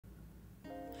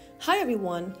Hi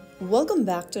everyone, welcome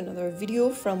back to another video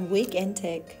from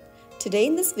Wake&Tech. Today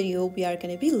in this video, we are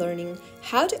going to be learning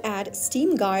how to add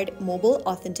Steam Guard Mobile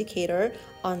Authenticator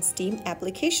on Steam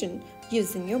application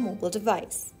using your mobile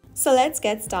device. So let's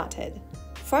get started.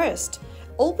 First,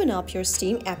 open up your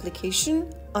Steam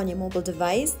application on your mobile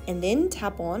device and then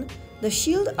tap on the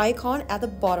shield icon at the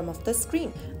bottom of the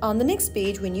screen. On the next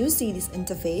page, when you see this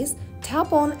interface,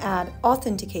 tap on Add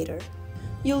Authenticator.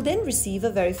 You'll then receive a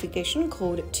verification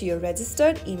code to your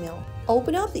registered email.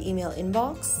 Open up the email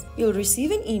inbox. You'll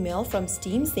receive an email from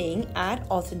Steam saying Add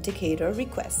Authenticator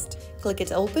Request. Click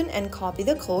it open and copy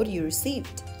the code you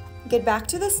received. Get back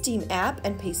to the Steam app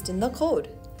and paste in the code.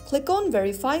 Click on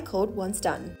Verify Code once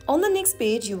done. On the next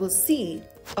page, you will see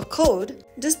a code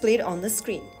displayed on the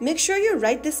screen. Make sure you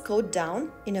write this code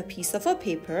down in a piece of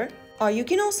paper, or you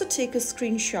can also take a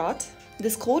screenshot.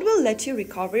 This code will let you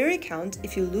recover your account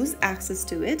if you lose access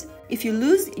to it, if you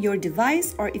lose your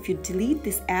device, or if you delete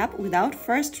this app without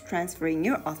first transferring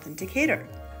your authenticator.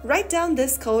 Write down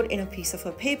this code in a piece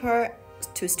of paper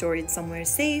to store it somewhere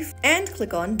safe and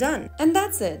click on Done. And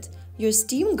that's it. Your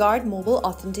Steam Guard Mobile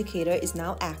Authenticator is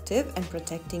now active and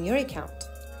protecting your account.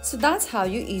 So that's how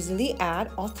you easily add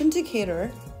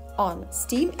Authenticator on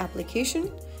Steam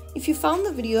application. If you found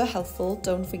the video helpful,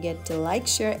 don't forget to like,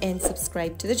 share, and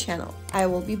subscribe to the channel. I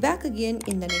will be back again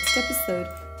in the next episode.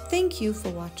 Thank you for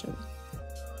watching.